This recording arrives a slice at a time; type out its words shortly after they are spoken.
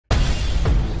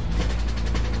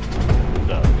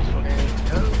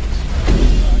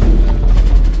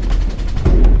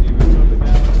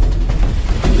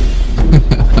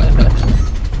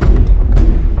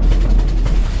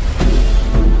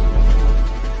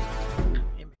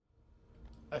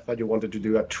thought you wanted to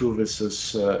do a true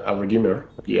versus a redeemer.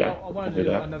 Yeah, I want do to do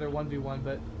that. another 1v1,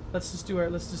 but let's just do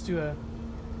a.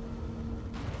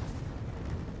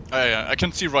 Yeah, I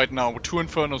can see right now 2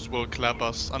 Infernos will clap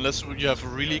us unless you have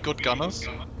really good gunners.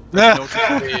 Like,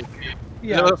 Yeah.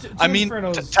 you know, Yeah, I two mean,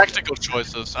 Infernos. tactical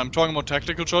choices. I'm talking about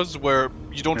tactical choices where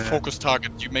you don't Yeah. focus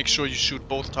target. You make sure you shoot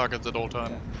both targets at all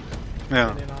time.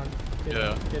 Yeah. Get in on.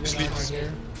 Yeah. Get in on right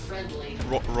here. Friendly.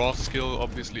 Raw skill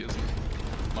obviously isn't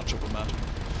much of a matter.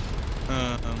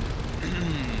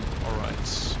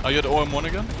 Alright. Are you at OM1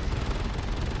 again?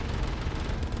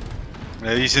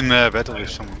 Yeah, he's in battle with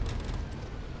someone.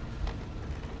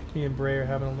 Me and Bray are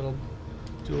having a little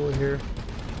duel here.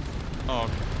 Oh,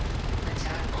 okay.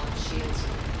 Attack on shields.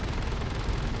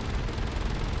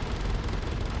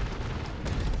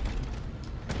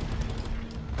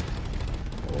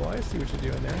 Oh, I see what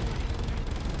you're doing there.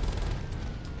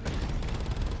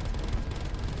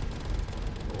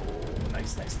 Oh,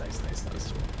 nice.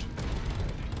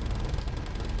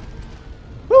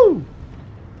 Woo!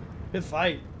 Good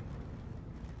fight.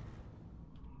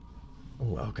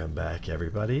 Welcome back,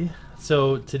 everybody.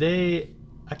 So today,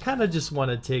 I kind of just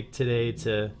want to take today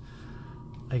to,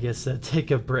 I guess,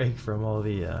 take a break from all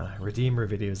the Redeemer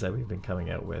videos that we've been coming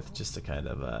out with, just to kind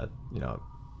of, you know,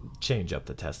 change up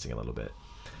the testing a little bit.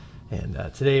 And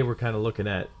today we're kind of looking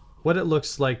at what it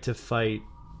looks like to fight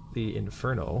the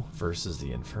Inferno versus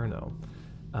the Inferno.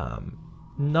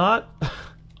 Not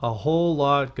a whole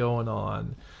lot going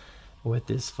on with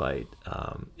this fight.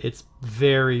 It's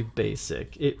very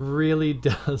basic. It really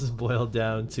does boil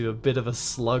down to a bit of a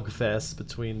slugfest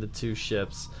between the two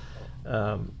ships.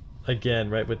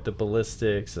 Again, right, with the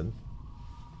ballistics and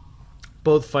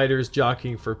both fighters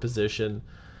jockeying for position.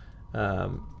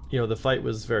 You know, the fight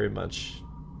was very much,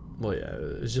 well, yeah,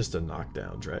 it was just a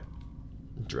knockdown,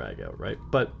 drag out, right?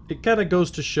 But it kind of goes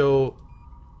to show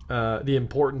the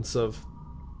importance of,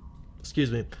 excuse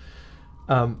me,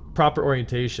 proper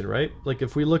orientation, right? Like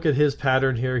if we look at his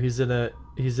pattern here, he's in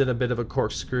a bit of a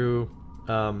corkscrew,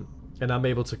 and I'm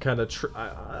able to kind of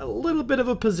a little bit of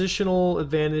a positional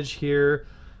advantage here,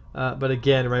 but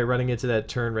again, right, running into that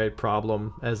turn right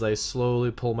problem as I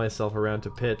slowly pull myself around to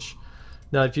pitch.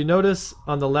 Now, if you notice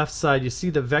on the left side, you see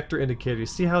the vector indicator. You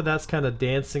see how that's kind of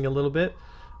dancing a little bit,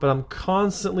 but I'm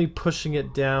constantly pushing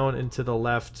it down into the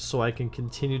left so I can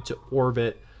continue to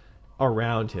orbit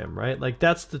around him, right? Like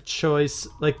that's the choice,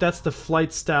 like that's the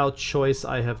flight style choice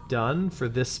I have done for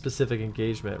this specific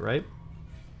engagement, right?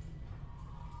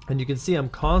 And you can see I'm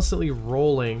constantly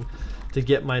rolling to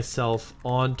get myself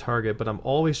on target, but I'm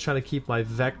always trying to keep my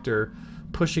vector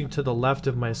pushing to the left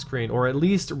of my screen, or at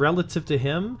least relative to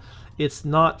him, it's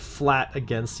not flat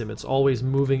against him. It's always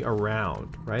moving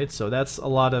around, right? So that's a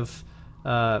lot of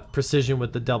precision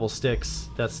with the double sticks.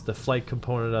 That's the flight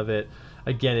component of it.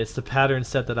 Again, it's the pattern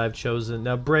set that I've chosen.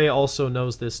 Now, Bray also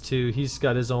knows this too. He's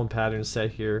got his own pattern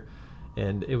set here.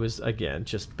 And it was, again,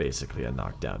 just basically a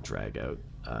knockdown, drag out.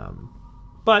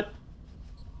 But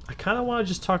I kind of want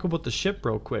to just talk about the ship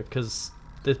real quick, because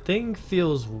the thing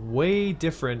feels way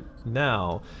different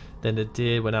now than it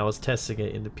did when I was testing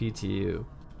it in the PTU.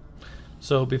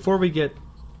 So before we get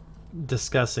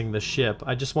discussing the ship,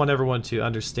 I just want everyone to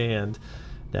understand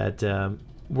that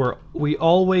we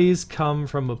always come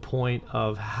from a point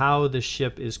of how the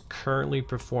ship is currently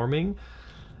performing.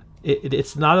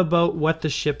 It's not about what the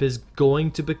ship is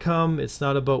going to become. It's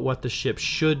not about what the ship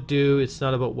should do. It's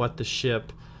not about what the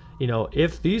ship, you know,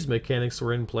 if these mechanics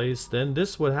were in place, then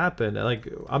this would happen. Like,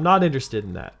 I'm not interested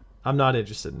in that. I'm not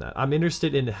interested in that. I'm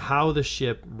interested in how the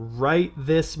ship right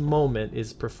this moment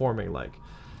is performing like.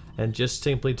 And just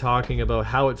simply talking about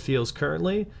how it feels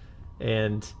currently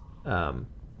and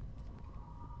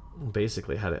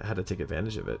basically how to take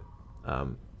advantage of it.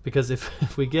 Because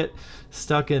if we get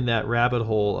stuck in that rabbit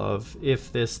hole of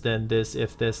if this, then this,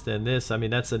 if this, then this, I mean,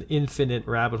 that's an infinite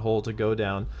rabbit hole to go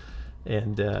down.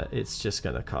 And it's just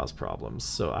going to cause problems.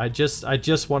 So I just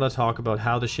want to talk about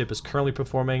how the ship is currently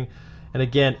performing. And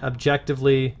again,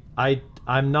 objectively,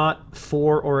 I'm not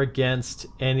for or against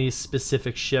any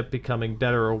specific ship becoming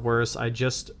better or worse. I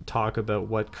just talk about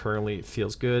what currently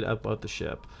feels good about the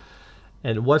ship.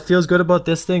 And what feels good about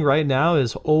this thing right now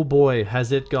is, oh boy,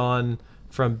 has it gone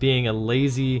from being a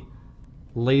lazy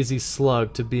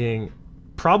slug to being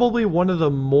probably one of the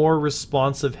more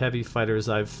responsive heavy fighters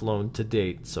I've flown to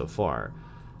date so far.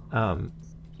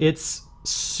 It's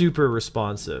super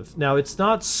responsive. Now, it's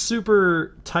not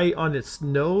super tight on its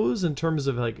nose in terms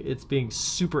of like it's being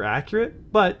super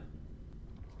accurate, but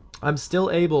I'm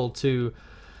still able to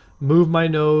move my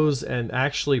nose and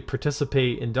actually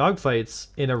participate in dogfights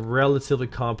in a relatively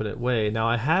competent way. Now,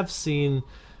 I have seen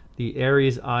the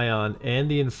Ares Ion and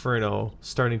the Inferno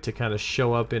starting to kind of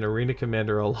show up in Arena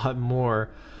Commander a lot more,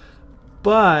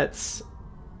 but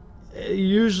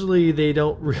usually they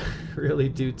don't really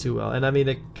do too well. And I mean,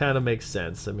 it kind of makes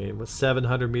sense. I mean, with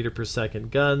 700 meter per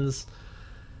second guns,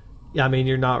 yeah, I mean,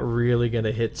 you're not really going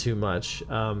to hit too much.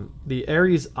 The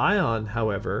Ares Ion,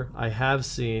 however, I have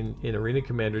seen in Arena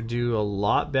Commander do a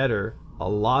lot better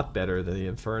than the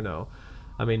Inferno.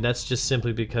 I mean, that's just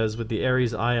simply because with the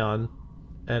Ares Ion,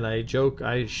 and I joke,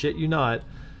 I shit you not,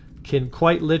 can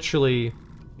quite literally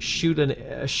shoot a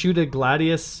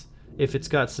Gladius if it's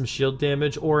got some shield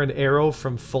damage, or an arrow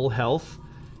from full health,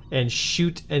 and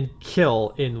shoot and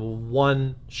kill in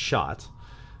one shot.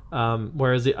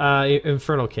 Whereas the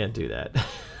Inferno can't do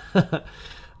that.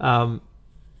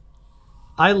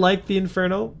 I like the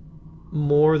Inferno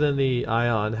more than the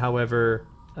Ion. However,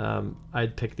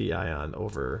 I'd pick the Ion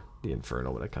over the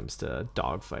Inferno when it comes to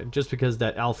dogfight, just because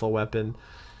that alpha weapon,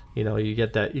 you know, you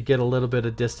get a little bit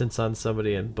of distance on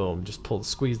somebody and boom, just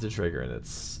squeeze the trigger, and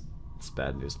it's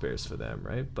bad news bears for them,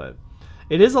 right? But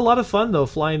it is a lot of fun though,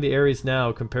 flying the Ares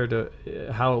now compared to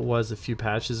how it was a few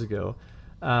patches ago.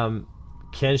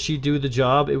 Can she do the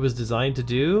job it was designed to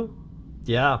do?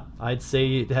 Yeah, I'd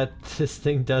say that this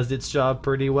thing does its job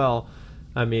pretty well.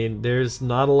 I mean, there's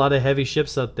not a lot of heavy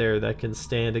ships out there that can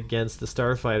stand against the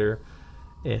Starfighter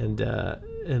and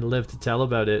live to tell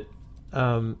about it.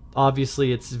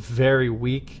 Obviously, it's very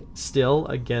weak still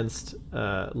against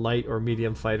light or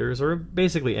medium fighters, or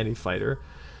basically any fighter,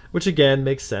 which again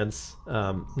makes sense.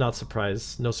 No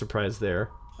surprise there.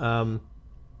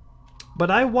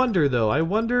 But I wonder though. I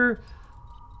wonder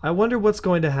what's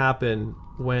going to happen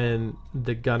when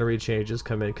the gunnery changes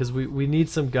come in, because we need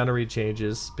some gunnery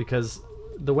changes, because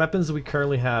the weapons we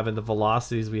currently have and the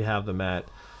velocities we have them at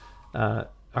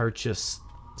are just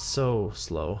so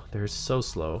slow. They're so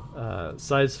slow.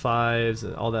 Size 5s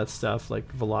and all that stuff,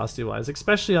 like velocity wise,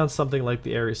 especially on something like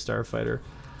the Ares Starfighter.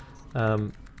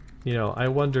 You know, I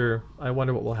wonder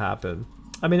what will happen.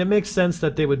 I mean, it makes sense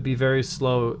that they would be very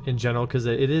slow in general, because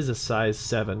it is a size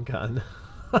 7 gun.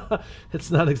 It's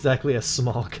not exactly a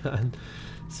small gun.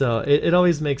 So it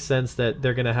always makes sense that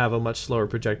they're going to have a much slower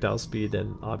projectile speed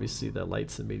than obviously the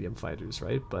lights and medium fighters,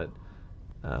 right? But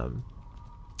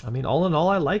I mean, all in all,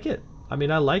 I like it. I mean,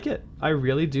 I like it. I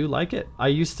really do like it. I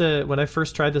used to, when I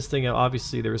first tried this thing out,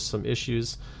 obviously there was some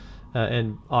issues,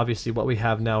 and obviously what we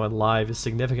have now in live is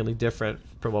significantly different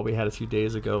from what we had a few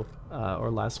days ago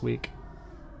or last week.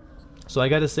 So I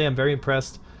got to say, I'm very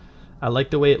impressed. I like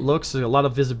the way it looks. There's a lot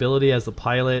of visibility as the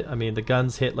pilot. I mean, the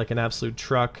guns hit like an absolute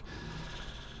truck.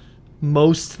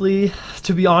 Mostly,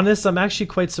 to be honest, I'm actually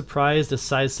quite surprised a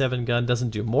size 7 gun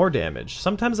doesn't do more damage.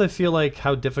 Sometimes I feel like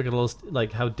how difficult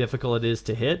it is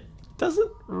to hit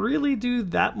doesn't really do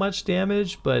that much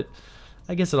damage, but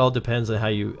I guess it all depends on how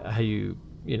you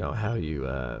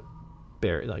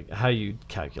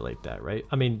calculate that, right?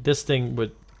 I mean, this thing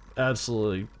would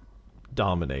absolutely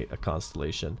dominate a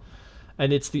constellation,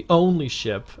 and it's the only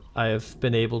ship I have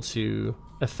been able to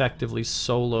effectively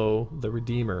solo the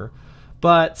Redeemer,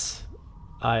 but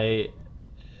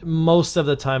most of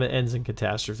the time it ends in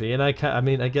catastrophe, and I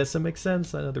mean, I guess it makes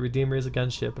sense. I know the Redeemer is a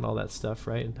gunship and all that stuff,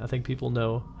 right? And I think people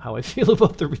know how I feel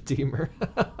about the Redeemer.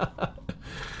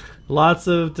 Lots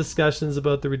of discussions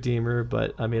about the Redeemer,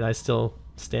 but I mean, I still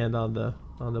stand on the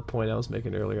point I was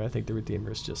making earlier. I think the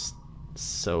Redeemer is just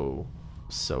so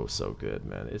good,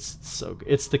 man. It's so good.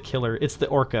 It's the killer. It's the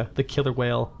orca, the killer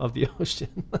whale of the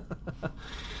ocean.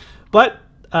 But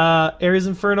Ares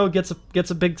Inferno gets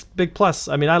a big plus.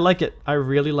 I mean, I like it. I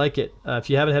really like it. If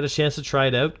you haven't had a chance to try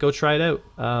it out, go try it out.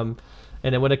 And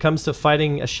then when it comes to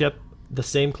fighting a ship the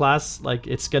same class, like,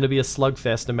 it's going to be a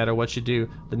slugfest no matter what you do.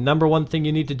 The number one thing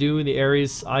you need to do in the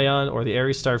Ares Ion or the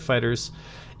Ares Starfighters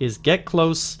is get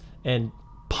close and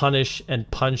punish and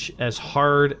punch as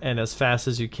hard and as fast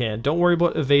as you can. Don't worry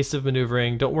about evasive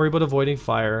maneuvering. Don't worry about avoiding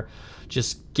fire.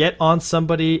 Just get on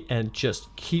somebody and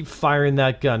just keep firing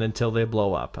that gun until they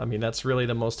blow up. I mean, that's really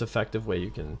the most effective way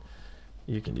you can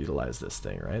utilize this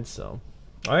thing, right? So,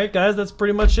 all right, guys, that's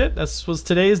pretty much it. This was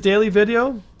today's daily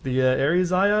video. The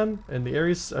Ares Ion and the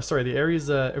Ares, the Ares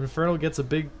Inferno gets a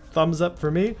big thumbs up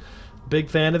for me. Big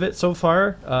fan of it so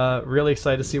far. Really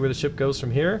excited to see where the ship goes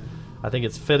from here. I think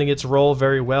it's fitting its role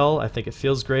very well. I think it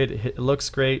feels great. It looks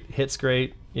great. Hits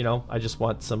great. You know, I just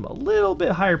want a little bit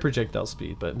higher projectile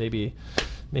speed, but maybe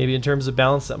in terms of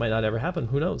balance that might not ever happen.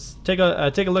 Who knows? Take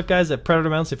a look, guys, at Predator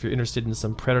mounts if you're interested in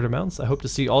some Predator mounts. I hope to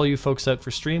see all you folks out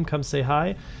for stream. Come say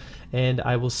hi, and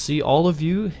I will see all of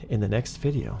you in the next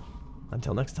video.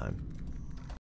 Until next time.